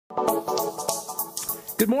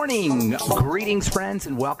Good morning. Greetings, friends,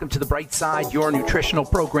 and welcome to The Bright Side, your nutritional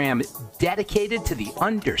program dedicated to the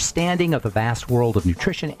understanding of the vast world of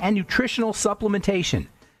nutrition and nutritional supplementation.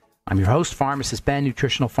 I'm your host, Pharmacist Ben,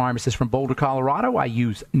 nutritional pharmacist from Boulder, Colorado. I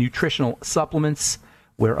use nutritional supplements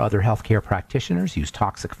where other healthcare practitioners use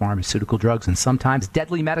toxic pharmaceutical drugs and sometimes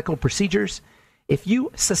deadly medical procedures. If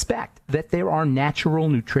you suspect that there are natural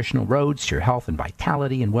nutritional roads to your health and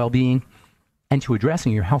vitality and well-being and to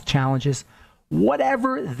addressing your health challenges,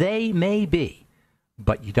 whatever they may be,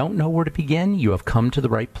 but you don't know where to begin, you have come to the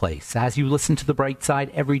right place. As you listen to The Bright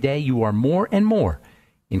Side every day, you are more and more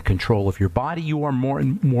in control of your body. You are more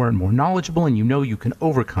and more knowledgeable, and you know you can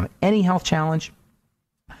overcome any health challenge.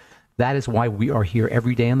 That is why we are here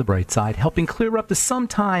every day on The Bright Side, helping clear up the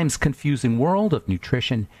sometimes confusing world of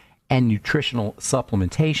nutrition and nutritional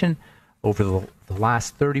supplementation. Over the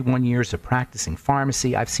last 31 years of practicing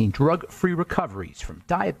pharmacy, I've seen drug-free recoveries from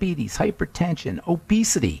diabetes, hypertension,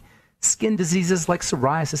 obesity, skin diseases like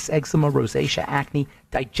psoriasis, eczema, rosacea, acne,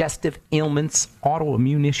 digestive ailments,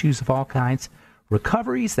 autoimmune issues of all kinds.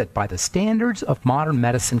 Recoveries that by the standards of modern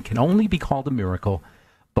medicine can only be called a miracle.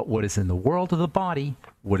 But what is in the world of the body,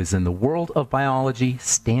 what is in the world of biology,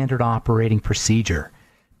 standard operating procedure.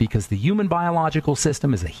 Because the human biological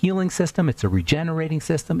system is a healing system, it's a regenerating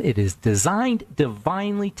system. It is designed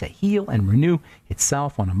divinely to heal and renew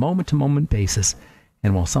itself on a moment-to-moment basis.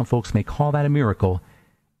 And while some folks may call that a miracle,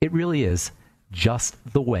 it really is just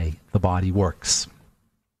the way the body works.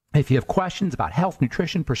 If you have questions about health,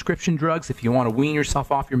 nutrition, prescription drugs, if you want to wean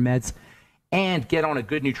yourself off your meds and get on a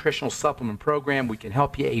good nutritional supplement program, we can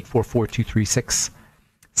help you.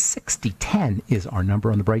 844-236-6010 is our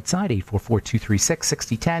number on The Bright Side,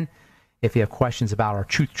 844-236-6010. If you have questions about our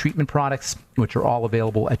Truth Treatment products, which are all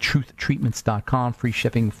available at truthtreatments.com, free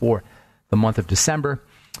shipping for the month of December.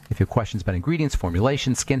 If you have questions about ingredients,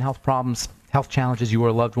 formulation, skin health problems, health challenges you or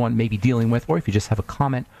a loved one may be dealing with, or if you just have a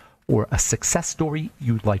comment or a success story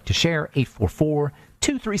you'd like to share,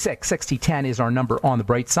 844-236-6010 is our number on The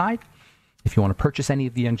Bright Side. If you want to purchase any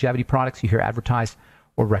of the longevity products you hear advertised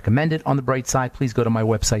or recommended on The Bright Side, please go to my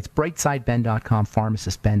websites, brightsideben.com,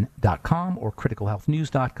 pharmacistben.com, or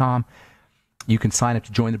criticalhealthnews.com. You can sign up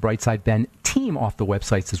to join the Bright Side Ben team off the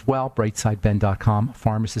websites as well, brightsideben.com,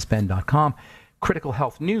 pharmacistben.com,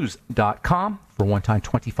 criticalhealthnews.com for a one-time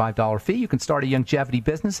 $25 fee. You can start a longevity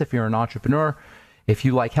business if you're an entrepreneur, if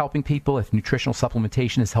you like helping people, if nutritional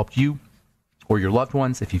supplementation has helped you or your loved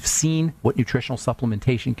ones, if you've seen what nutritional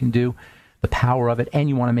supplementation can do, the power of it, and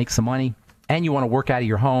you want to make some money, and you want to work out of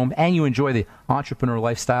your home, and you enjoy the entrepreneur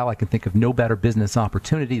lifestyle, I can think of no better business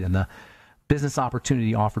opportunity than the business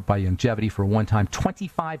opportunity offered by Longevity for a one-time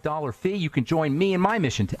 $25 fee. You can join me in my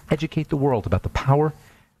mission to educate the world about the power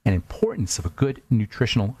and importance of a good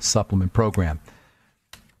nutritional supplement program.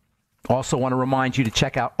 Also want to remind you to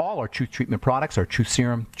check out all our Truth Treatment products, our Truth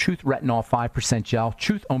Serum, Truth Retinol 5% Gel,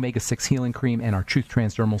 Truth Omega-6 Healing Cream, and our Truth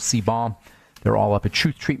Transdermal C-Balm. They're all up at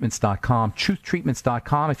truthtreatments.com.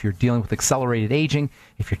 Truthtreatments.com if you're dealing with accelerated aging,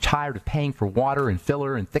 if you're tired of paying for water and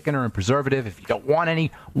filler and thickener and preservative, if you don't want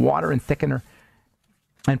any water and thickener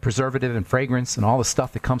and preservative and fragrance and all the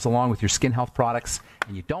stuff that comes along with your skin health products,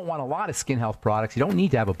 and you don't want a lot of skin health products, you don't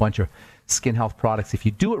need to have a bunch of skin health products. If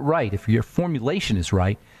you do it right, if your formulation is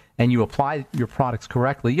right, and you apply your products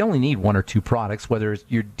correctly, you only need one or two products, whether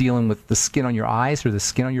you're dealing with the skin on your eyes or the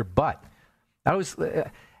skin on your butt. I always...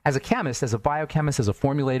 As a chemist, as a biochemist, as a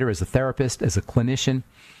formulator, as a therapist, as a clinician,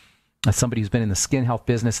 as somebody who's been in the skin health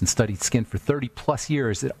business and studied skin for 30 plus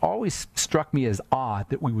years, it always struck me as odd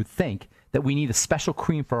that we would think that we need a special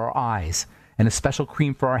cream for our eyes and a special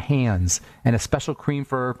cream for our hands and a special cream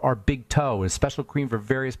for our big toe and a special cream for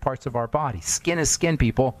various parts of our body. Skin is skin,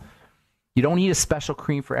 people. You don't need a special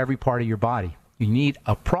cream for every part of your body. You need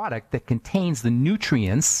a product that contains the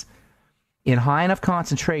nutrients in high enough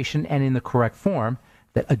concentration and in the correct form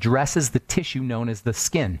that addresses the tissue known as the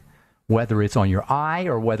skin, whether it's on your eye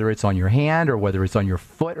or whether it's on your hand or whether it's on your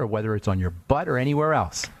foot or whether it's on your butt or anywhere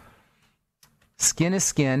else. Skin is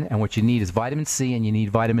skin, and what you need is vitamin C and you need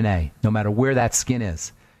vitamin A, no matter where that skin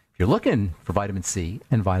is. If you're looking for vitamin C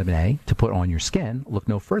and vitamin A to put on your skin, look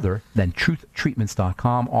no further than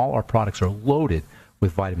truthtreatments.com. All our products are loaded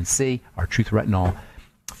with vitamin C. Our Truth Retinol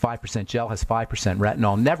 5% Gel has 5%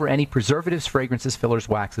 retinol. Never any preservatives, fragrances, fillers,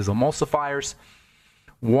 waxes, emulsifiers,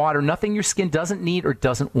 water, nothing your skin doesn't need or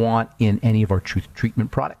doesn't want in any of our Truth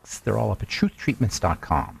Treatment products. They're all up at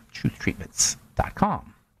truthtreatments.com.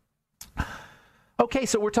 Truthtreatments.com. Okay,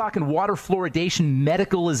 so we're talking water fluoridation,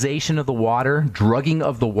 medicalization of the water, drugging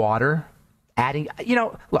of the water, adding,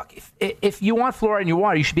 look, if you want fluoride in your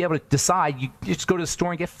water, you should be able to decide. You just go to the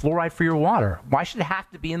store and get fluoride for your water. Why should it have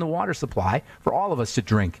to be in the water supply for all of us to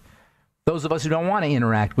drink? Those of us who don't want to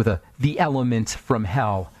interact with the element from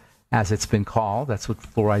hell, as it's been called. That's what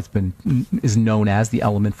fluoride is known as, the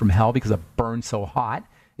element from hell, because it burns so hot.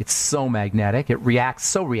 It's so magnetic. It reacts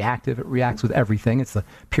so reactive. It reacts with everything. It's the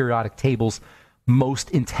periodic table's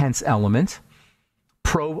most intense element.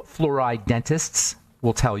 Pro-fluoride dentists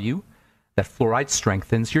will tell you that fluoride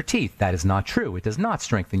strengthens your teeth. That is not true. It does not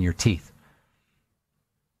strengthen your teeth.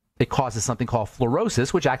 It causes something called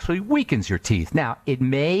fluorosis, which actually weakens your teeth. Now, it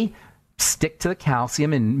may stick to the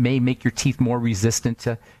calcium and may make your teeth more resistant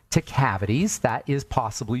to cavities. That is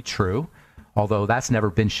possibly true, although that's never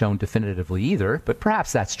been shown definitively either. But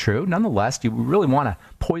perhaps that's true. Nonetheless, do you really want to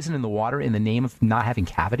poison in the water in the name of not having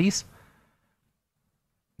cavities?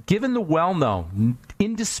 Given the well-known,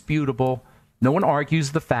 indisputable, no one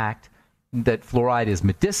argues the fact that fluoride is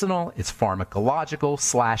medicinal, it's pharmacological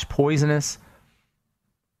 / poisonous,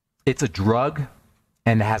 it's a drug,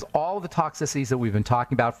 and has all the toxicities that we've been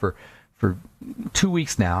talking about for 2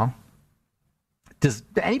 weeks now. Does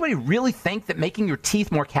anybody really think that making your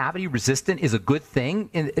teeth more cavity resistant is a good thing?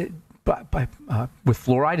 With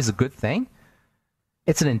fluoride is a good thing?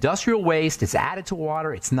 It's an industrial waste. It's added to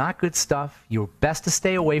water. It's not good stuff. You're best to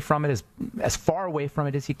stay away from it, as far away from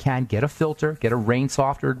it as you can. Get a filter. Get a rain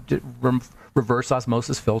softener, reverse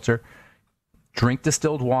osmosis filter. Drink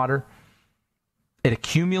distilled water. It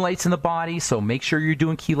accumulates in the body, so make sure you're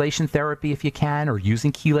doing chelation therapy if you can, or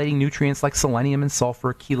using chelating nutrients like selenium and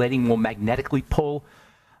sulfur. Chelating will magnetically pull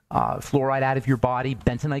fluoride out of your body.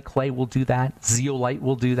 Bentonite clay will do that. Zeolite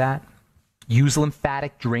will do that. Use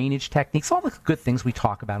lymphatic drainage techniques, all the good things we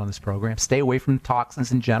talk about on this program. Stay away from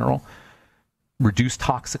toxins in general. Reduce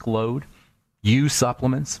toxic load. Use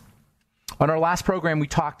supplements. On our last program, we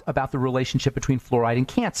talked about the relationship between fluoride and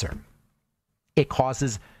cancer. It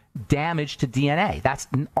causes damage to DNA. That's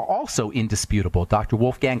also indisputable. Dr.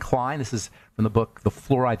 Wolfgang Klein, this is from the book, The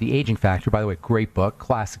Fluoride, the Aging Factor. By the way, great book,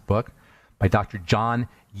 classic book, by Dr. John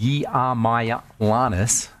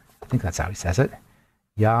Yaamayanis. I think that's how he says it.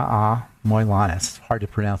 Yaamayanis. It's hard to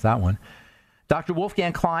pronounce that one. Dr.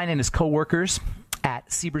 Wolfgang Klein and his co-workers at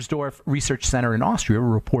Siebersdorf Research Center in Austria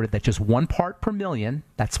reported that just 1 part per million,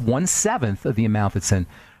 that's 1/7 of the amount that's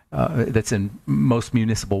in most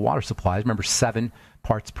municipal water supplies. Remember, 7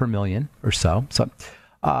 parts per million or so. So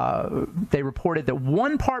they reported that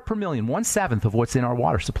 1 part per million, 1/7 of what's in our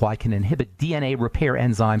water supply, can inhibit DNA repair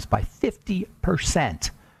enzymes by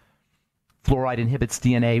 50%. Fluoride inhibits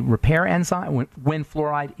DNA repair enzyme. When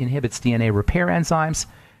fluoride inhibits DNA repair enzymes,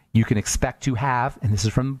 you can expect to have, and this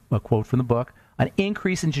is from a quote from the book, an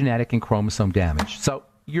increase in genetic and chromosome damage. So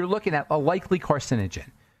you're looking at a likely carcinogen.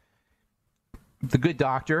 The good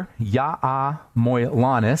doctor,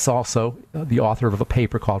 Yaamayanis, also the author of a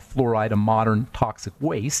paper called Fluoride, a Modern Toxic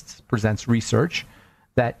Waste, presents research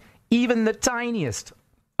that even the tiniest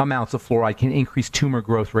amounts of fluoride can increase tumor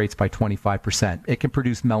growth rates by 25%. It can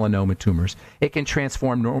produce melanoma tumors. It can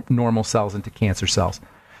transform normal cells into cancer cells.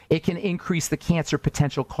 It can increase the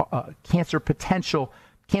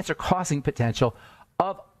cancer-causing potential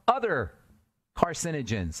of other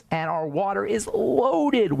carcinogens. And our water is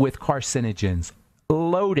loaded with carcinogens.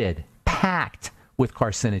 Loaded, packed with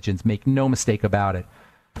carcinogens. Make no mistake about it.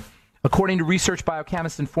 According to research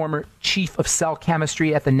biochemist and former chief of cell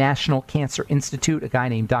chemistry at the National Cancer Institute, a guy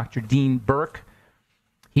named Dr. Dean Burke,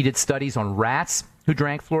 he did studies on rats who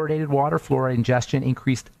drank fluoridated water. Fluoride ingestion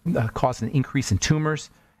caused an increase in tumors,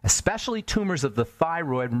 especially tumors of the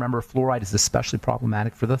thyroid. Remember, fluoride is especially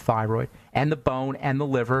problematic for the thyroid and the bone and the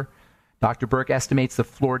liver. Dr. Burke estimates the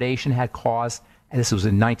fluoridation had caused, and this was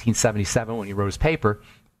in 1977 when he wrote his paper.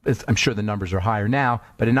 I'm sure the numbers are higher now,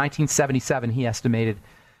 but in 1977 he estimated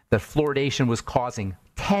that fluoridation was causing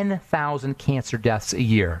 10,000 cancer deaths a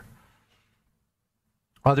year.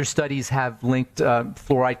 Other studies have linked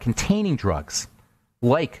fluoride-containing drugs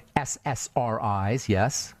like SSRIs,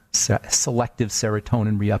 yes, selective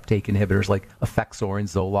serotonin reuptake inhibitors like Effexor and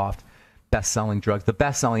Zoloft, best-selling drugs, the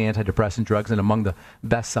best-selling antidepressant drugs, and among the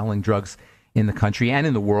best-selling drugs in the country and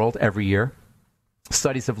in the world every year.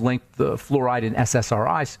 Studies have linked the fluoride in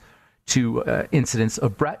SSRIs to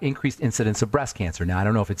increased incidence of breast cancer. Now, I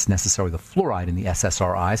don't know if it's necessarily the fluoride in the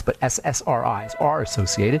SSRIs, but SSRIs are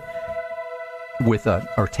associated with,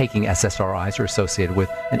 or taking SSRIs are associated with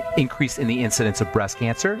an increase in the incidence of breast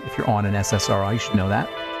cancer. If you're on an SSRI, you should know that.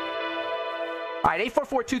 All right,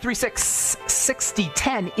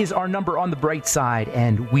 844-236-6010 is our number on the bright side,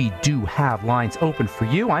 and we do have lines open for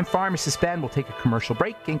you. I'm Pharmacist Ben. We'll take a commercial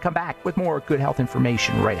break and come back with more good health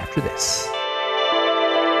information right after this.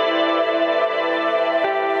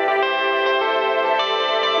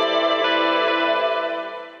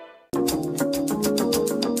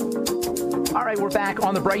 right, we're back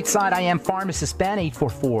on the bright side. I am Pharmacist Ben.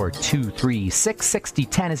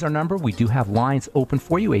 844-236-6010 is our number. We do have lines open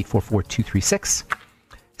for you.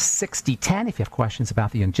 844-236-6010. If you have questions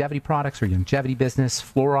about the longevity products or longevity business,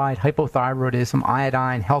 fluoride, hypothyroidism,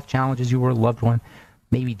 iodine, health challenges, you or a loved one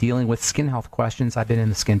maybe dealing with skin health questions. I've been in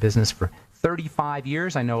the skin business for 35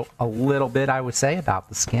 years. I know a little bit, I would say, about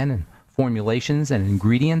the skin and formulations and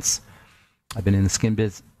ingredients. I've been in the skin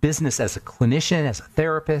business as a clinician, as a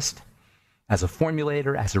therapist, as a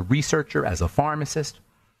formulator, as a researcher, as a pharmacist.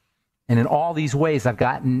 And in all these ways, I've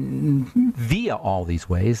got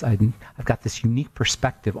this unique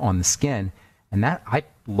perspective on the skin. And that I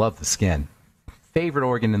love the skin. Favorite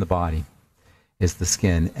organ in the body is the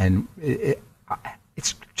skin. And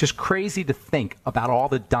it's just crazy to think about all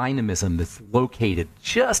the dynamism that's located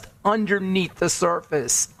just underneath the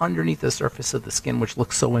surface of the skin, which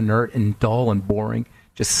looks so inert and dull and boring,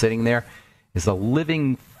 just sitting there, is a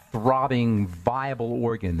living, throbbing, viable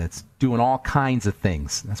organ that's doing all kinds of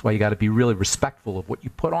things. That's why you got to be really respectful of what you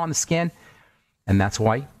put on the skin, and that's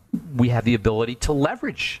why we have the ability to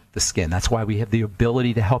leverage the skin. That's why we have the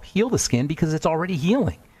ability to help heal the skin, because it's already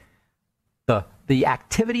healing. The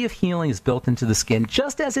activity of healing is built into the skin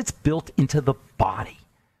just as it's built into the body.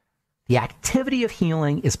 The activity of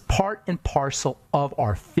healing is part and parcel of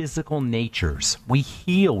our physical natures. We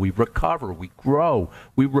heal, we recover, we grow,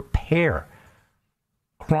 we repair.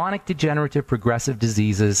 Chronic degenerative progressive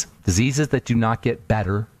diseases that do not get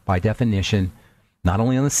better by definition, not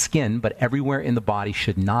only on the skin, but everywhere in the body,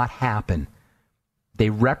 should not happen. They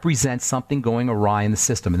represent something going awry in the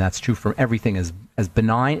system, and that's true from everything as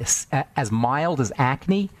benign, as mild as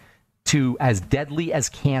acne to as deadly as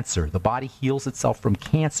cancer. The body heals itself from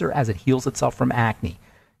cancer as it heals itself from acne.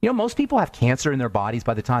 You know, most people have cancer in their bodies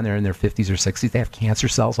by the time they're in their 50s or 60s. They have cancer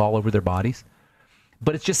cells all over their bodies.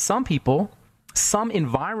 But it's just some people, some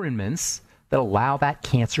environments that allow that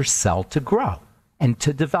cancer cell to grow and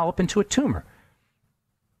to develop into a tumor.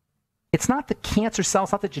 It's not the cancer cell,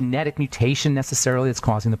 it's not the genetic mutation necessarily that's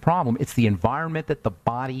causing the problem. It's the environment that the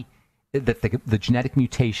body, that the genetic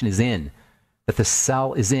mutation is in, that the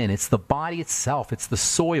cell is in. It's the body itself. It's the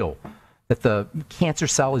soil that the cancer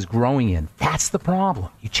cell is growing in. That's the problem.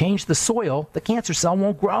 You change the soil, the cancer cell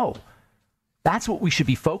won't grow. That's what we should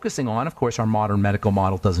be focusing on. Of course, our modern medical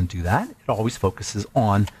model doesn't do that. It always focuses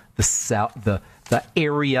on the cell, the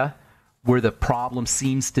area where the problem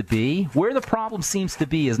seems to be. Where the problem seems to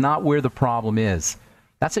be is not where the problem is.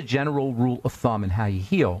 That's a general rule of thumb in how you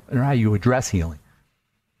heal and how you address healing.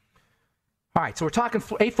 All right, so we're talking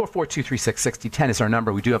 844-236-6010 is our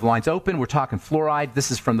number. We do have lines open. We're talking fluoride.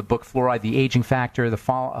 This is from the book Fluoride, the Aging Factor.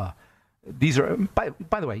 These are,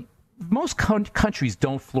 by the way, most countries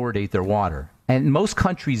don't fluoridate their water, and most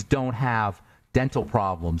countries don't have dental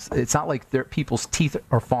problems. It's not like people's teeth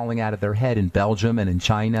are falling out of their head in Belgium and in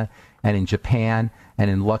China and in Japan and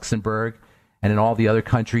in Luxembourg and in all the other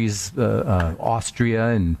countries, Austria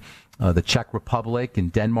and the Czech Republic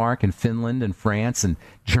and Denmark and Finland and France and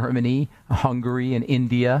Germany, Hungary and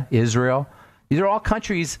India, Israel. These are all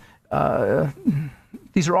countries that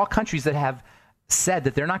have said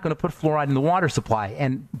that they're not going to put fluoride in the water supply.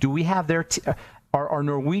 And do we have are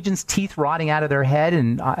Norwegians' teeth rotting out of their head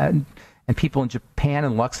and people in Japan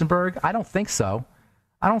and Luxembourg? I don't think so.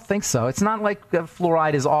 It's not like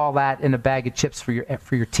fluoride is all that in a bag of chips for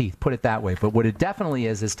your teeth, put it that way. But what it definitely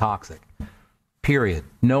is toxic. Period.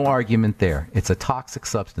 No argument there. It's a toxic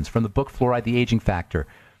substance. From the book Fluoride, the Aging Factor.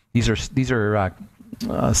 These are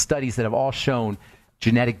studies that have all shown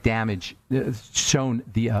genetic damage, shown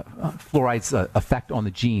the fluoride's effect on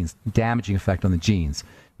the genes, damaging effect on the genes.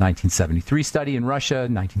 1973 study in Russia,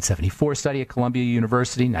 1974 study at Columbia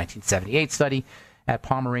University, 1978 study at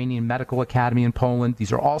Pomeranian Medical Academy in Poland.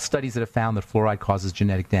 These are all studies that have found that fluoride causes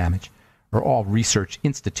genetic damage, or all research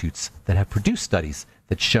institutes that have produced studies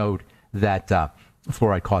that showed that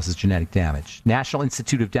fluoride causes genetic damage. National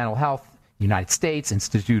Institute of Dental Health, United States,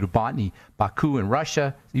 Institute of Botany, Baku in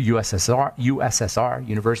Russia, USSR,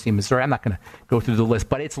 University of Missouri. I'm not going to go through the list,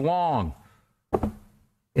 but it's long.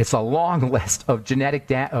 It's a long list of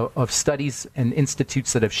of studies and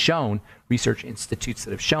institutes that have shown, research institutes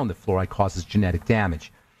that have shown that fluoride causes genetic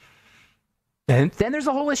damage. And then there's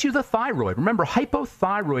the whole issue of the thyroid. Remember,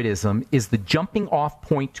 hypothyroidism is the jumping off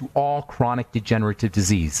point to all chronic degenerative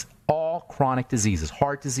disease. All chronic diseases,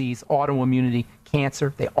 heart disease, autoimmunity,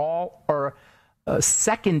 cancer, they all are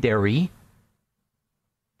secondary.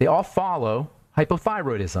 They all follow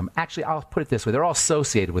hypothyroidism. Actually, I'll put it this way. They're all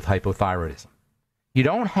associated with hypothyroidism. You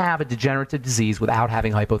don't have a degenerative disease without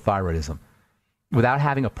having hypothyroidism, without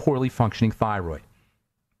having a poorly functioning thyroid.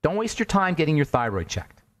 Don't waste your time getting your thyroid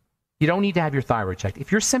checked. You don't need to have your thyroid checked.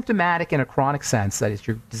 If you're symptomatic in a chronic sense, that is,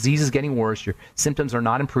 your disease is getting worse, your symptoms are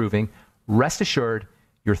not improving, rest assured,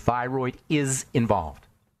 your thyroid is involved.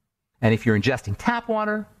 And if you're ingesting tap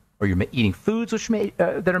water, or you're eating foods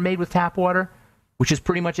that are made with tap water, which is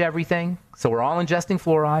pretty much everything, so we're all ingesting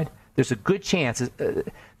fluoride, there's a good chance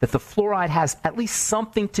that the fluoride has at least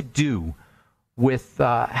something to do with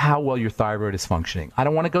how well your thyroid is functioning.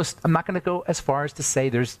 I'm not going to go as far as to say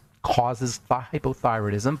there's causes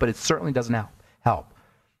hypothyroidism, but it certainly doesn't help.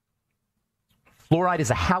 Fluoride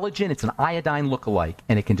is a halogen. It's an iodine lookalike,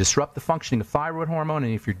 and it can disrupt the functioning of thyroid hormone.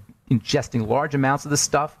 And if you're ingesting large amounts of this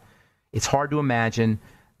stuff, it's hard to imagine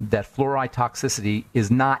that fluoride toxicity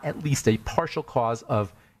is not at least a partial cause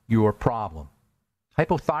of your problem.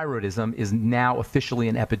 Hypothyroidism is now officially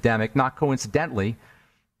an epidemic. Not coincidentally,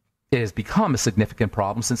 it has become a significant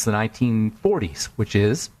problem since the 1940s, which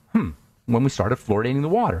is, when we started fluoridating the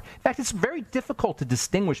water. In fact, it's very difficult to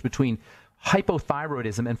distinguish between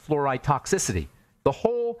hypothyroidism and fluoride toxicity. The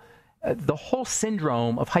whole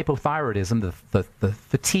syndrome of hypothyroidism, the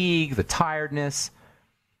fatigue, the tiredness,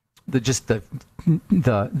 the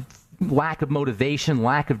lack of motivation,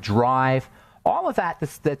 lack of drive, all of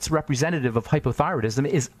that's representative of hypothyroidism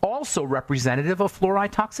is also representative of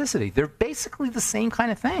fluoride toxicity. They're basically the same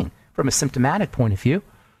kind of thing from a symptomatic point of view.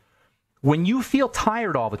 When you feel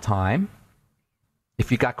tired all the time,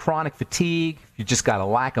 if you got chronic fatigue, if you just got a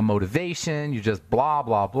lack of motivation, you just blah,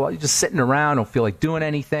 blah, blah, you're just sitting around, don't feel like doing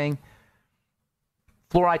anything,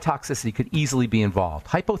 fluoride toxicity could easily be involved.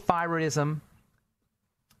 Hypothyroidism,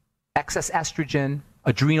 excess estrogen,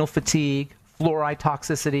 adrenal fatigue, fluoride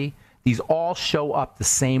toxicity, these all show up the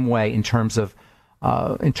same way in terms of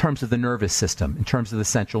the nervous system, in terms of the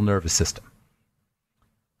central nervous system.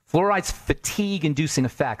 Fluoride's fatigue-inducing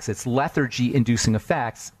effects, its lethargy-inducing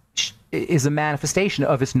effects, is a manifestation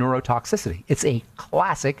of its neurotoxicity. It's a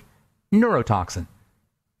classic neurotoxin.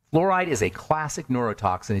 Fluoride is a classic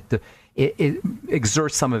neurotoxin. It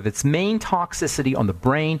exerts some of its main toxicity on the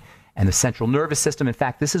brain and the central nervous system. In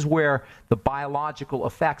fact, this is where the biological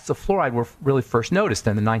effects of fluoride were really first noticed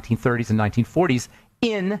in the 1930s and 1940s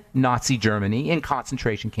in Nazi Germany, in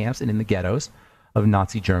concentration camps and in the ghettos of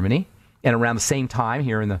Nazi Germany. And around the same time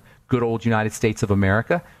here in the good old United States of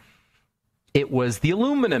America, it was the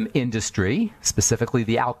aluminum industry, specifically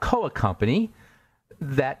the Alcoa company,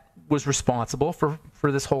 that was responsible for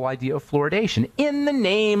this whole idea of fluoridation in the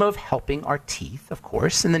name of helping our teeth, of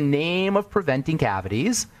course, in the name of preventing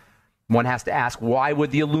cavities. One has to ask, why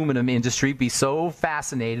would the aluminum industry be so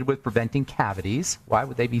fascinated with preventing cavities? Why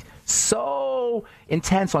would they be so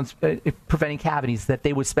intense on preventing cavities that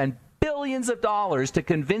they would spend billions of dollars to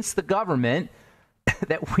convince the government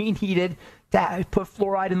that we needed to put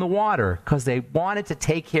fluoride in the water because they wanted to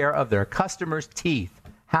take care of their customers' teeth?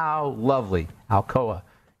 How lovely, Alcoa.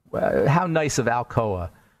 How nice of Alcoa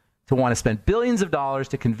to want to spend billions of dollars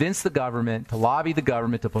to convince the government, to lobby the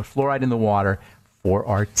government to put fluoride in the water for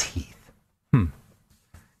our teeth.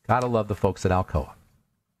 Gotta love the folks at Alcoa.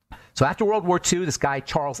 So after World War II, this guy,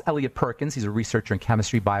 Charles Eliot Perkins, he's a researcher in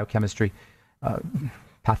chemistry, biochemistry,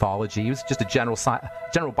 pathology. He was just a general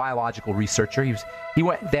biological researcher. The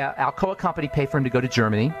Alcoa company paid for him to go to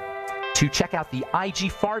Germany to check out the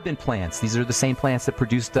IG Farben plants. These are the same plants that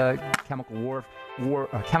produced chemical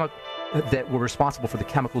that were responsible for the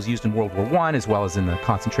chemicals used in World War I, as well as in the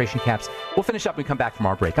concentration camps. We'll finish up when we come back from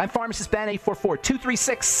our break. I'm Pharmacist Ben.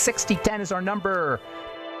 844-236-6010 is our number.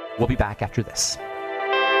 We'll be back after this.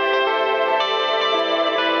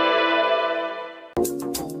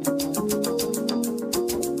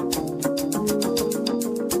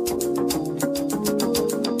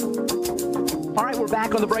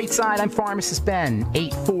 Back on the bright side, I'm Pharmacist Ben.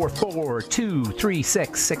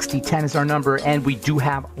 844-236-6010 is our number, and we do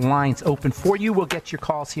have lines open for you. We'll get your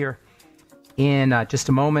calls here in just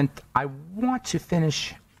a moment. I want to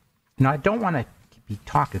finish, I don't want to be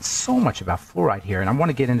talking so much about fluoride here, and I want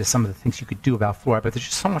to get into some of the things you could do about fluoride, but there's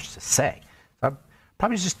just so much to say. So I'll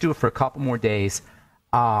probably just do it for a couple more days.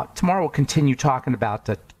 Tomorrow we'll continue talking about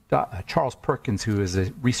Charles Perkins, who is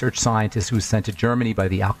a research scientist who was sent to Germany by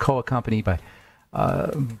the Alcoa company, by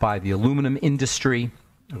the aluminum industry,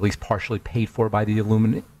 or at least partially paid for by the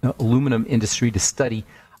aluminum industry, to study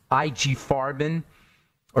IG Farben,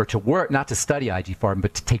 or to work, not to study IG Farben,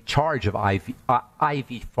 but to take charge of IV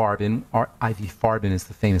Farben. IV Farben is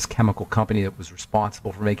the famous chemical company that was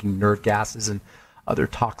responsible for making nerve gases and other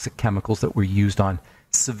toxic chemicals that were used on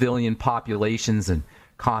civilian populations and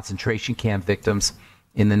concentration camp victims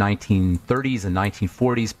in the 1930s and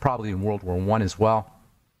 1940s, probably in World War I as well.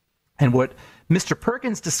 And what Mr.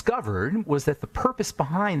 Perkins discovered was that the purpose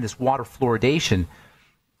behind this water fluoridation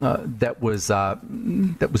that was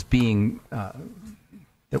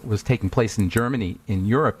taking place in Germany, in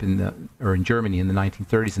Europe, in Germany in the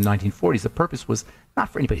 1930s and 1940s. The purpose was not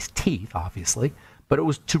for anybody's teeth, obviously, but it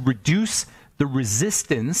was to reduce the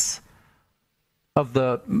resistance of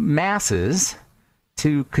the masses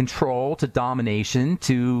to control, to domination,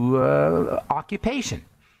 to occupation.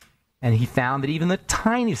 And he found that even the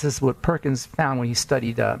tiniest, this is what Perkins found when he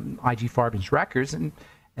studied I.G. Farben's records and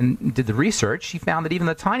did the research, he found that even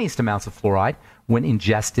the tiniest amounts of fluoride, when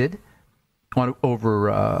ingested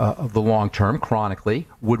over the long term, chronically,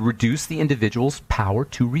 would reduce the individual's power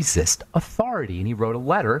to resist authority. And he wrote a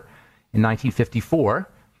letter in 1954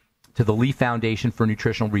 to the Lee Foundation for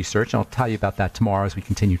Nutritional Research, and I'll tell you about that tomorrow as we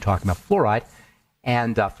continue talking about fluoride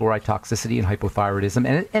and fluoride toxicity and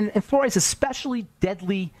hypothyroidism. And fluoride's especially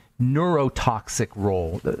deadly neurotoxic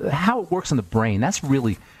role, how it works on the brain. That's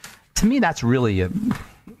really, to me, that's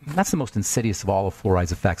the most insidious of all of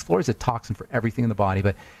fluoride's effects. Fluoride is a toxin for everything in the body,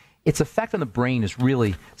 but its effect on the brain is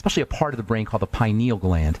really, especially a part of the brain called the pineal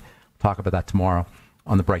gland. We'll talk about that tomorrow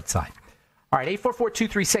on the bright side. All right,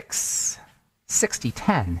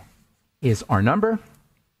 844-236-6010 is our number.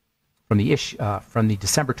 From the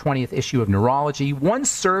December 20th issue of Neurology, 1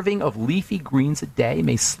 serving of leafy greens a day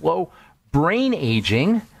may slow brain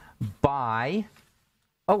aging by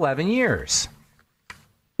 11 years.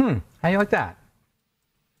 How do you like that?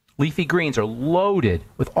 Leafy greens are loaded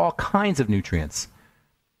with all kinds of nutrients.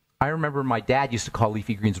 I remember my dad used to call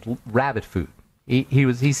leafy greens rabbit food.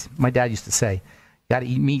 My dad used to say, you got to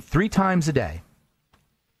eat meat 3 times a day.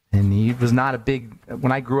 And he was not a big,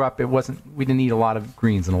 when I grew up, we didn't eat a lot of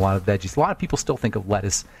greens and a lot of veggies. A lot of people still think of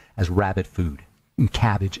lettuce as rabbit food and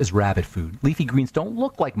cabbage as rabbit food. Leafy greens don't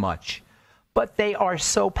look like much, but they are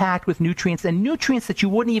so packed with nutrients, and nutrients that you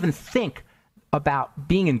wouldn't even think about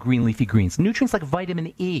being in green leafy greens. Nutrients like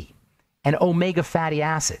vitamin E and omega fatty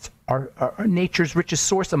acids are nature's richest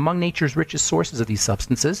source. Among nature's richest sources of these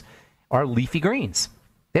substances are leafy greens.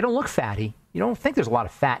 They don't look fatty. You don't think there's a lot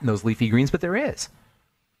of fat in those leafy greens, but there is.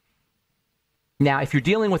 Now, if you're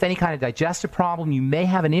dealing with any kind of digestive problem, you may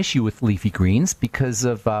have an issue with leafy greens because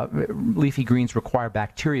of leafy greens require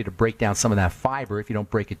bacteria to break down some of that fiber. If you don't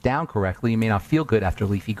break it down correctly, you may not feel good after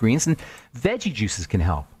leafy greens, and veggie juices can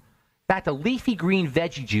help. In fact, a leafy green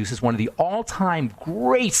veggie juice is one of the all-time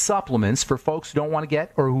great supplements for folks who don't want to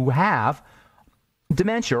get or who have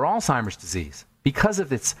dementia or Alzheimer's disease because of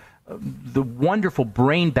the wonderful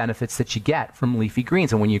brain benefits that you get from leafy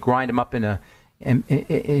greens. And when you grind them up in a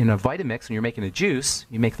Vitamix and you're making a juice,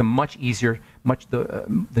 you make them much easier,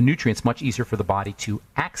 the nutrients much easier for the body to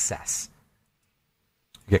access.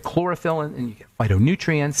 You get chlorophyll and you get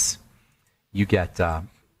phytonutrients. You get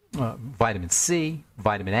vitamin C,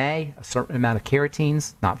 vitamin A, a certain amount of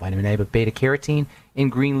carotenes, not vitamin A, but beta carotene in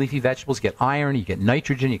green leafy vegetables. You get iron, you get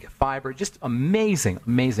nitrogen, you get fiber. Just amazing,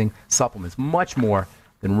 amazing supplements. Much more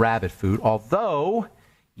than rabbit food, although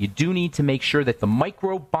you do need to make sure that the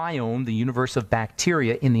microbiome, the universe of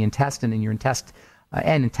bacteria in the intestine, in your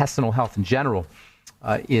and intestinal health in general,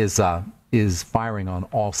 is firing on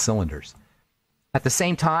all cylinders. At the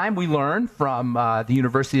same time, we learn from the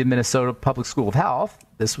University of Minnesota Public School of Health,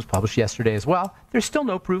 this was published yesterday as well, there's still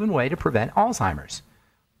no proven way to prevent Alzheimer's.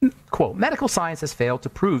 Quote, medical science has failed to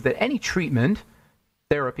prove that any treatment,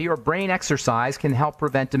 therapy, or brain exercise can help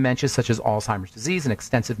prevent dementia such as Alzheimer's disease, an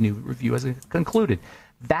extensive new review has concluded.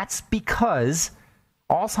 That's because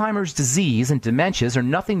Alzheimer's disease and dementias are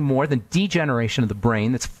nothing more than degeneration of the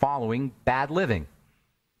brain that's following bad living.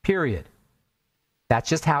 Period. That's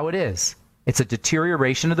just how it is. It's a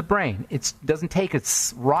deterioration of the brain. It doesn't take a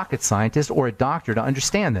rocket scientist or a doctor to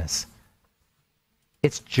understand this.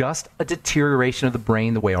 It's just a deterioration of the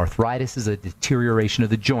brain the way arthritis is a deterioration of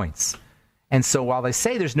the joints. And so while they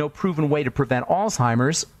say there's no proven way to prevent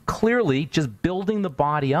Alzheimer's, clearly just building the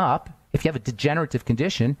body up, if you have a degenerative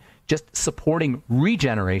condition, just supporting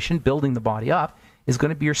regeneration, building the body up, is going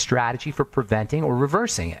to be your strategy for preventing or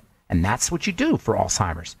reversing it. And that's what you do for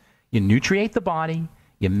Alzheimer's. You nutriate the body,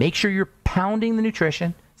 you make sure you're pounding the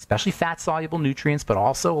nutrition, especially fat-soluble nutrients, but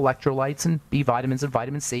also electrolytes and B vitamins and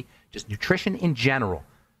vitamin C, just nutrition in general.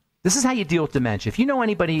 This is how you deal with dementia. If you know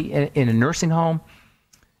anybody in a nursing home,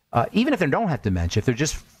 even if they don't have dementia, if they're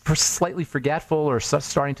just slightly forgetful or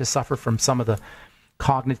starting to suffer from some of the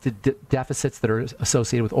cognitive deficits that are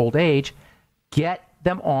associated with old age, get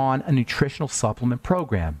them on a nutritional supplement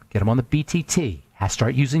program. Get them on the BTT.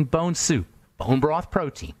 Start using bone soup, bone broth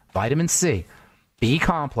protein, vitamin C, B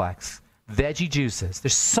complex, veggie juices.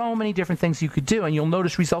 There's so many different things you could do, and you'll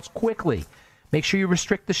notice results quickly. Make sure you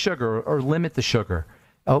restrict the sugar or limit the sugar.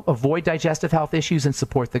 Avoid digestive health issues and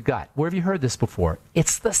support the gut. Where have you heard this before?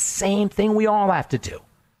 It's the same thing we all have to do.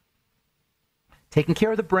 taking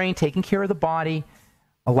care of the brain, taking care of the body,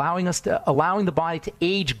 allowing the body to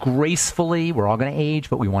age gracefully. We're all going to age,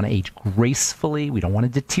 but we want to age gracefully. We don't want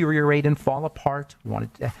to deteriorate and fall apart. We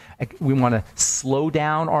want to slow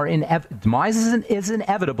down our demise is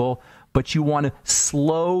inevitable, but you want to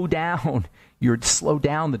slow down. Slow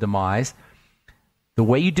down the demise. The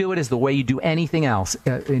way you do it is the way you do anything else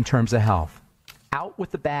in terms of health. Out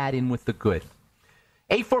with the bad, in with the good.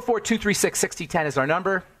 844-236-6010 is our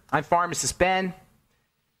number. I'm Pharmacist Ben.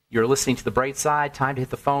 You're listening to The Bright Side. Time to hit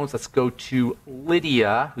the phones. Let's go to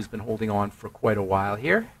Lydia, who's been holding on for quite a while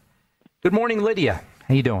here. Good morning, Lydia.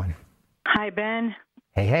 How you doing? Hi, Ben.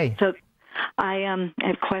 Hey. So I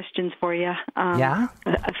have questions for you. Yeah?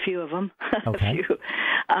 A few of them. Okay.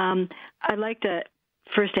 I'd like to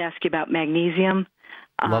first ask you about magnesium.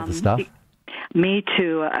 Love the stuff. Me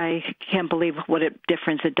too. I can't believe what a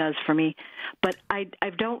difference it does for me. But I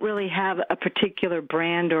don't really have a particular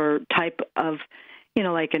brand or type of,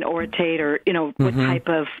 like an Orotate or, what type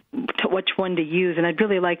of, which one to use. And I'd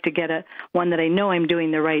really like to get one that I know I'm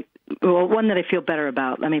doing one that I feel better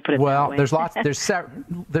about. Let me put it that way. Well,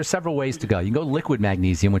 there's several ways to go. You can go liquid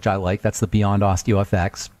magnesium, which I like. That's the Beyond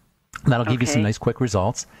OsteoFX. That'll give you some nice quick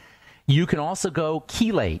results. You can also go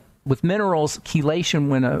chelate. With minerals, chelation,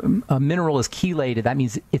 when a mineral is chelated, that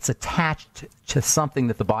means it's attached to something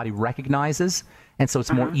that the body recognizes, and so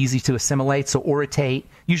it's more easy to assimilate. So orotate,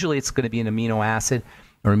 usually it's going to be an amino acid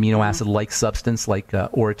or amino acid-like substance, like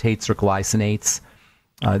orotates or glycinates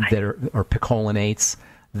or picolinates.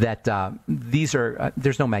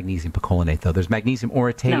 There's no magnesium picolinate, though. There's magnesium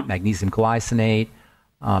orotate, magnesium glycinate,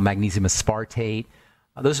 magnesium aspartate.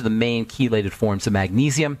 Those are the main chelated forms of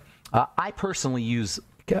magnesium. I personally use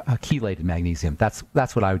chelated magnesium. That's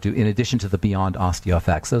what I would do in addition to the Beyond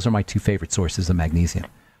OsteoFX. Those are my two favorite sources of magnesium.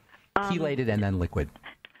 Chelated and then liquid.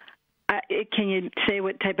 Can you say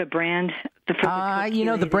what type of brand? The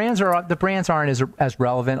brands aren't as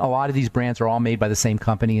relevant. A lot of these brands are all made by the same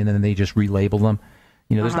company, and then they just relabel them.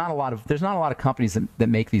 There's not a lot of companies that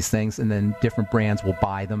make these things, and then different brands will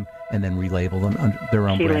buy them and then relabel them under their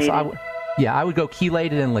own brands. So I would go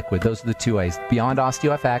chelated and liquid. Those are the two ways. Beyond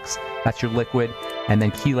OsteoFX, that's your liquid, and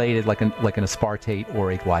then chelated like an aspartate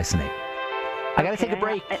or a glycinate. I got to take a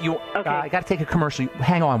break. I got to take a commercial.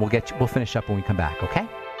 Hang on. We'll finish up when we come back. Okay. All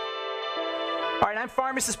right. I'm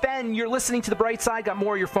Pharmacist Ben. You're listening to The Bright Side. Got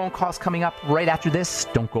more of your phone calls coming up right after this.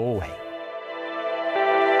 Don't go away.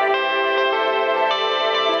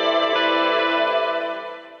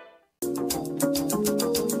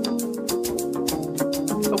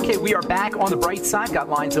 Okay, we are back on The Bright Side. Got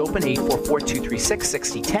lines open,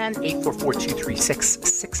 844-236-6010,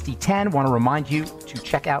 844-236-6010. Want to remind you to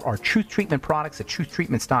check out our Truth Treatment products at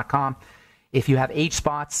truthtreatments.com. If you have age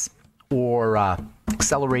spots or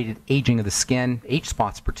accelerated aging of the skin, age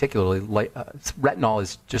spots particularly, retinol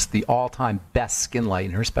is just the all-time best skin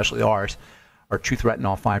lightener, especially ours, our Truth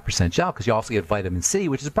Retinol 5% gel, because you also get vitamin C,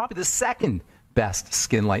 which is probably the second best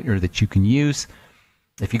skin lightener that you can use.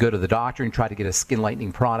 If you go to the doctor and try to get a skin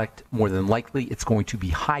lightening product, more than likely it's going to be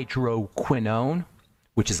hydroquinone,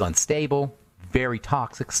 which is unstable, very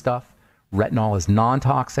toxic stuff. Retinol is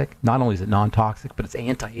non-toxic. Not only is it non-toxic, but it's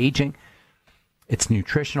anti-aging. It's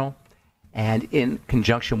nutritional. And in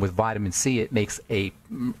conjunction with vitamin C, it makes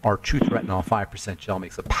our Truth Retinol 5% gel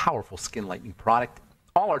makes a powerful skin lightening product.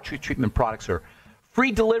 All our Truth Treatment products are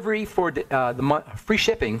free delivery for free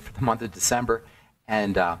shipping for the month of December,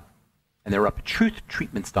 and they're up at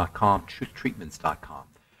truthtreatments.com, truthtreatments.com.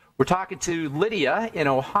 We're talking to Lydia in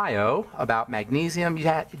Ohio about magnesium.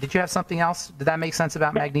 Did you have something else? Did that make sense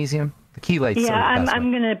about magnesium? The chelates. Yeah,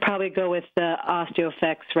 I'm going to probably go with the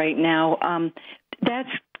OsteoFX right now. That's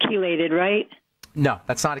chelated, right? No,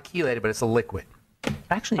 that's not a chelated, but it's a liquid.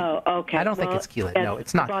 Actually, okay. I don't think it's chelated. No,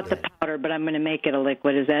 it's not. I bought the powder, but I'm going to make it a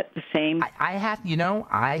liquid. Is that the same?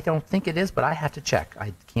 I don't think it is, but I have to check.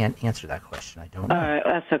 I can't answer that question. I don't know. All right,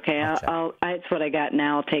 that's okay. It's what I got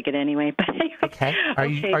now. I'll take it anyway. Okay.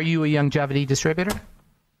 Are you a longevity distributor?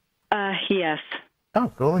 Yes.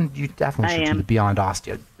 Oh, well, and you definitely should do the Beyond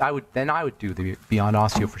Osteo. I would do the Beyond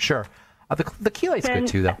Osteo for sure. The chelate's good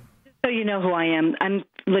too, though. So you know who I am. I'm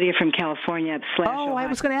Lydia from California. Ohio. I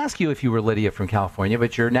was going to ask you if you were Lydia from California,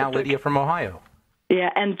 but you're now Lydia from Ohio. Yeah,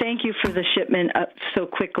 and thank you for the shipment up so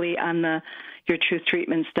quickly on your Truth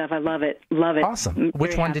Treatment stuff. I love it. Love it. Awesome.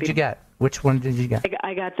 Which one did you get?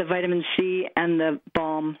 I got the vitamin C and the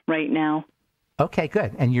balm right now. Okay,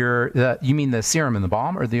 good. And you mean the serum in the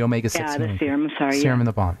balm or the omega-6? Yeah, the serum. Sorry. Serum in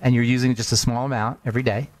the balm. And you're using just a small amount every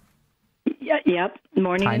day? Yep,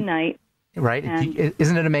 morning and night. Right.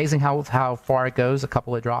 Isn't it amazing how far it goes? A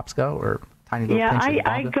couple of drops go, or Tiny little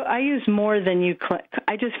pinch of I use more than you.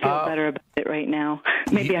 I just feel better about it right now.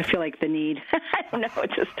 Maybe I feel like the need. I don't know.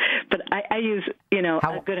 But I use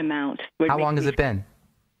a good amount. How long has it been?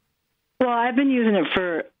 Well, I've been using it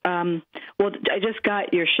for. I just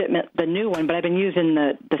got your shipment, the new one, but I've been using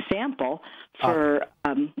the sample for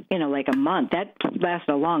like a month. That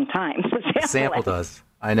lasted a long time. The sample does.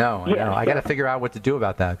 I know. I got to figure out what to do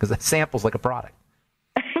about that because the sample's like a product.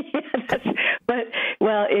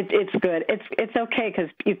 It's good. It's okay because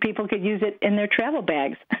people could use it in their travel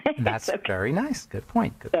bags. That's okay. Very nice. Good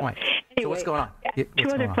point. Anyway, so what's going on? Two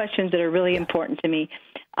other questions that are really important to me.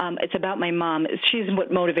 It's about my mom. She's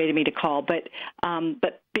what motivated me to call, but I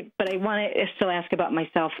want to still ask about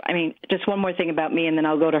myself. I mean, just one more thing about me, and then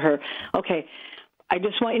I'll go to her. Okay. I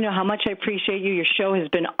just want you to know how much I appreciate you. Your show has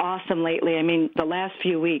been awesome lately. I mean, the last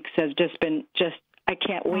few weeks have just been I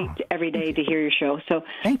can't wait every day to hear your show. So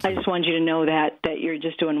I just wanted you to know that you're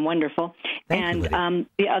just doing wonderful. Thank you,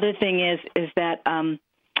 the other thing is that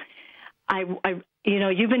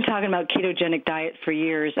you've been talking about ketogenic diet for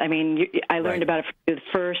years. I mean, I learned about it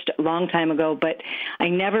first a long time ago, but I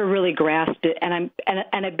never really grasped it. And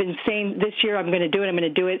I've been saying this year I'm going to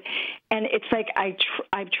do it. And it's like I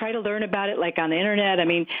try to learn about it like on the internet. I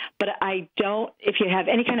mean, but I don't. If you have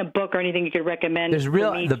any kind of book or anything you could recommend, there's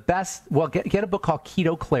the best. Well, get a book called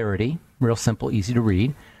Keto Clarity. Real simple, easy to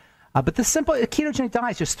read. But the simple ketogenic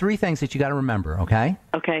diet is just 3 things that you got to remember. Okay.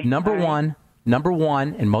 Okay. Number one,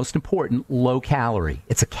 and most important, low calorie.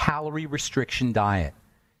 It's a calorie restriction diet.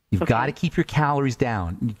 You've got to keep your calories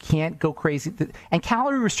down. You can't go crazy. And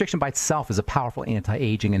calorie restriction by itself is a powerful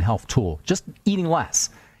anti-aging and health tool. Just eating less.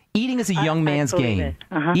 Eating is a young man's game.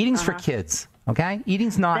 Eating's for kids, okay?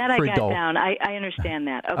 Eating's not for adults. That I got down. I understand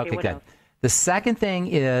that. Okay, what good. else? The second thing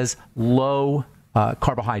is low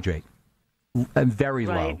carbohydrate. Very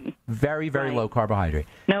low. Very, very low carbohydrate.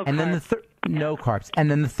 No and carbs. Then no carbs.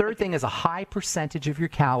 And then the third thing is a high percentage of your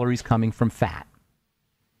calories coming from fat.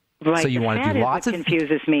 Right. So you want to do lots of.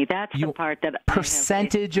 Confuses me. That's the part that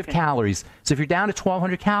percentage of calories. So if you're down to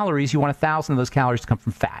 1,200 calories, you want 1,000 of those calories to come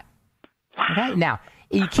from fat. Wow. Okay. Now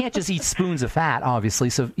you can't just eat spoons of fat, obviously.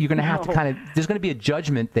 So you're going to have to there's going to be a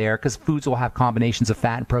judgment there because foods will have combinations of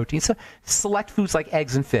fat and protein. So select foods like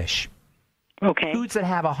eggs and fish. Okay. Foods that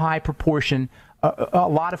have a high proportion, a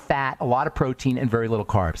lot of fat, a lot of protein, and very little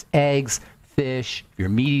carbs. Eggs, fish, if you're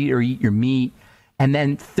a meat eater, eat your meat, and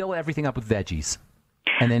then fill everything up with veggies,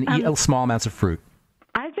 and then eat small amounts of fruit.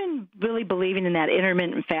 I've been really believing in that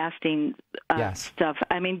intermittent fasting stuff.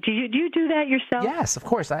 I mean, do you do that yourself? Yes, of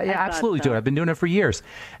course. I absolutely do it. I've been doing it for years.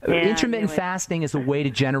 Yeah, intermittent fasting is a way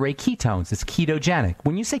to generate ketones. It's ketogenic.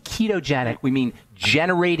 When you say ketogenic, we mean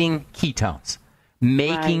generating ketones.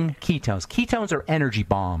 Making ketones. Ketones are energy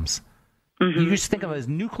bombs. You just think of it as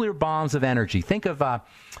nuclear bombs of energy. Think of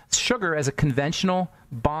sugar as a conventional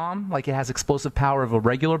bomb, like it has explosive power of a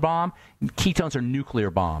regular bomb. Ketones are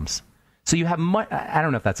nuclear bombs. So you have I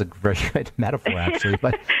don't know if that's a very good metaphor, actually,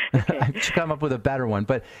 but I should come up with a better one.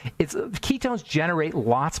 But ketones generate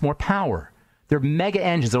lots more power. They're mega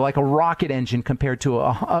engines. They're like a rocket engine compared to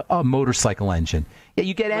a motorcycle engine. Yeah,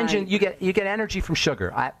 you get you get energy from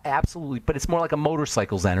sugar, absolutely, but it's more like a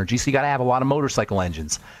motorcycle's energy. So you got to have a lot of motorcycle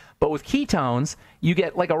engines. But with ketones, you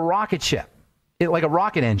get like a rocket ship, like a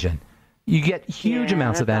rocket engine. You get huge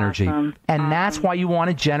amounts of energy, and that's why you want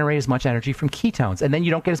to generate as much energy from ketones, and then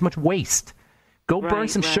you don't get as much waste. Go burn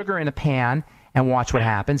some sugar in a pan and watch what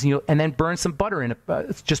happens, and then burn some butter in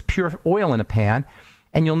it's just pure oil in a pan.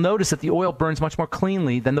 And you'll notice that the oil burns much more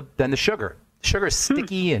cleanly than the sugar. Sugar is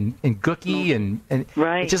sticky and gooky and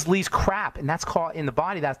it just leaves crap. And that's called, in the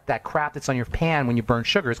body, that crap that's on your pan when you burn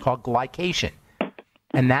sugar is called glycation.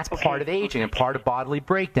 And that's part of aging and part of bodily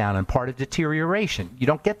breakdown and part of deterioration. You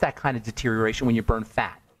don't get that kind of deterioration when you burn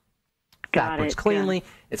fat. Fat burns cleanly.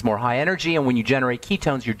 It's more high energy. And when you generate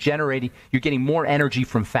ketones, you're getting more energy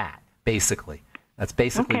from fat, basically. That's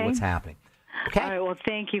basically what's happening. Okay. All right. Well,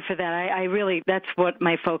 thank you for that. I really, that's what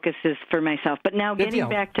my focus is for myself. But now getting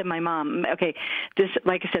back to my mom. Okay.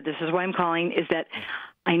 Like I said, this is why I'm calling, is that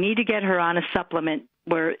I need to get her on a supplement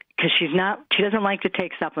because she doesn't like to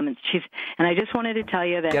take supplements. And I just wanted to tell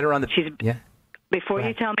you that get her on before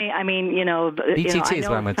you tell me, I mean, BTT is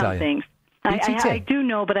what I'm going to tell you. Things. I do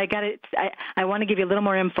know, but I want to give you a little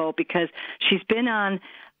more info because she's been on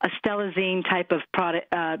a stelazine type of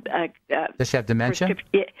product. Does she have dementia?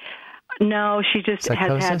 No, she just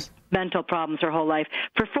Psychosis? has had mental problems her whole life.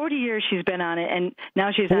 For 40 years, she's been on it, and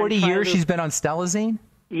now she's 40 years she's been on stelazine?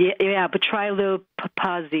 Yeah, but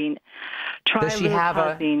trilupazine. Does she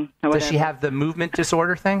have the movement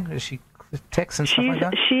disorder thing? Does she tics and stuff like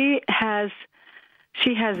that? She has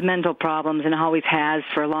She has mental problems and always has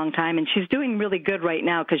for a long time, and she's doing really good right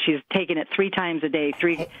now because she's taking it 3 times a day,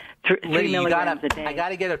 3 milligrams a day.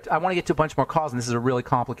 I want to get to a bunch more calls, and this is a really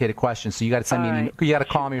complicated question, so you got to send me you got to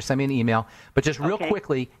call me or send me an email. But just real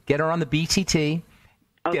quickly, get her on the BTT,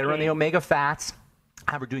 get her on the omega fats,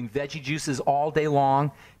 have her doing veggie juices all day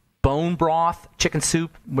long, bone broth, chicken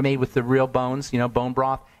soup made with the real bones, bone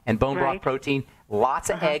broth, and bone broth protein, lots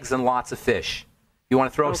of eggs and lots of fish. You want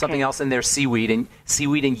to throw something else in there, seaweed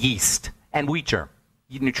and yeast and wheat germ,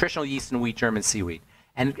 nutritional yeast and wheat germ and seaweed.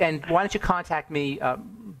 And why don't you contact me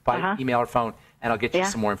by email or phone, and I'll get you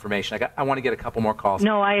some more information. I want to get a couple more calls.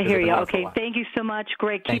 No, I hear you. Okay, thank you so much.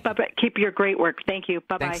 Great. Keep your great work. Thank you.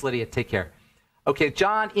 Bye-bye. Thanks, Lydia. Take care. Okay,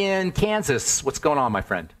 John in Kansas. What's going on, my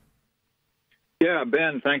friend? Yeah,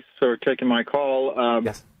 Ben, thanks for taking my call.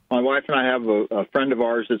 Yes. My wife and I have a friend of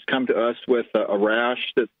ours that's come to us with a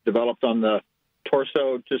rash that's developed on the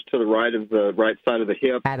torso just to the right of the right side of the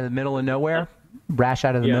hip. Out of the middle of nowhere? Rash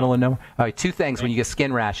out of the middle of nowhere? All right, 2 things when you get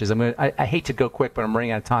skin rashes. I hate to go quick, but I'm running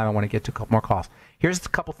out of time. I want to get to a couple more calls. Here's a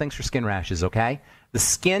couple things for skin rashes, okay? The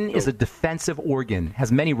skin is a defensive organ,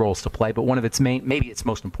 has many roles to play, but one of its maybe its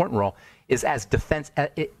most important role is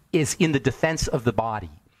is in the defense of the body.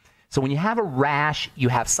 So when you have a rash, you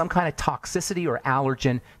have some kind of toxicity or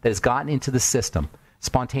allergen that has gotten into the system.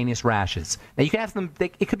 Spontaneous rashes. Now, you can have them,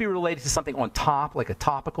 it could be related to something on top, like a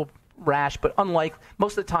topical rash, but unlike,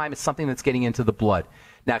 most of the time, it's something that's getting into the blood.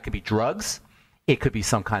 Now, it could be drugs. It could be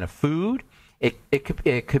some kind of food.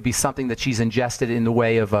 It could be something that she's ingested in the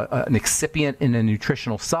way of an excipient in a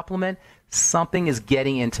nutritional supplement. Something is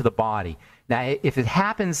getting into the body. Now, if it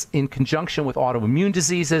happens in conjunction with autoimmune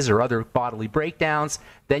diseases or other bodily breakdowns,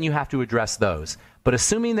 then you have to address those. But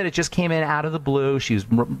assuming that it just came in out of the blue,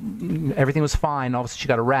 everything was fine, all of a sudden she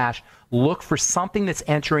got a rash, look for something that's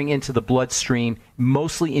entering into the bloodstream,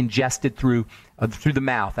 mostly ingested through the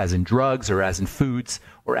mouth, as in drugs or as in foods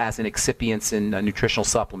or as in excipients in nutritional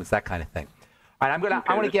supplements, that kind of thing. All right,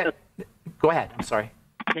 I want to get. Go ahead. I'm sorry.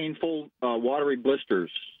 Painful, watery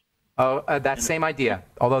blisters. Oh, that same idea.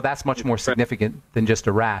 Although that's much more significant than just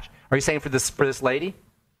a rash. Are you saying for this lady?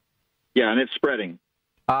 Yeah, and it's spreading.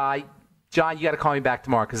 John, you got to call me back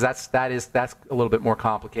tomorrow because that's a little bit more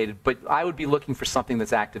complicated. But I would be looking for something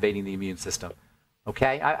that's activating the immune system.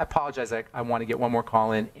 Okay, I apologize. I want to get one more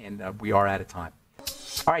call in, and we are out of time.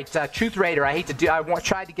 All right, Truth Raider. I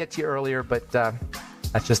tried to get to you earlier, but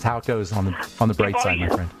that's just how it goes on the bright side, my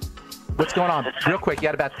friend. What's going on? Real quick, you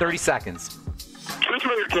got about 30 seconds. Truth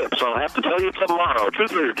Raider tips. I'll have to tell you tomorrow.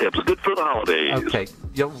 Truth Raider tips. Good for the holidays. Okay,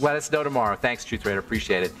 you'll let us know tomorrow. Thanks, Truth Raider.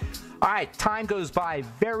 Appreciate it. All right, time goes by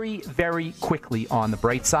very, very quickly on the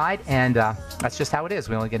bright side, and that's just how it is.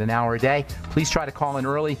 We only get an hour a day. Please try to call in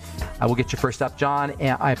early. I will get you first up, John.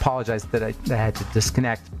 And I apologize that I had to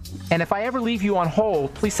disconnect. And if I ever leave you on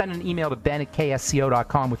hold, please send an email to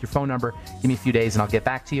ben@ksco.com with your phone number. Give me a few days, and I'll get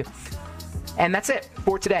back to you. And that's it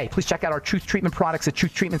for today. Please check out our Truth Treatment products at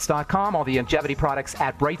truthtreatments.com, all the longevity products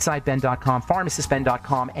at brightsideben.com,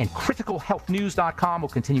 pharmacistben.com, and criticalhealthnews.com. We'll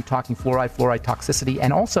continue talking fluoride toxicity,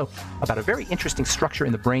 and also about a very interesting structure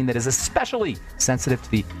in the brain that is especially sensitive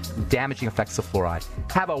to the damaging effects of fluoride.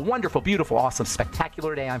 Have a wonderful, beautiful, awesome,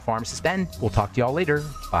 spectacular day. I'm Pharmacist Ben. We'll talk to y'all later.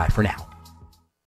 Bye for now.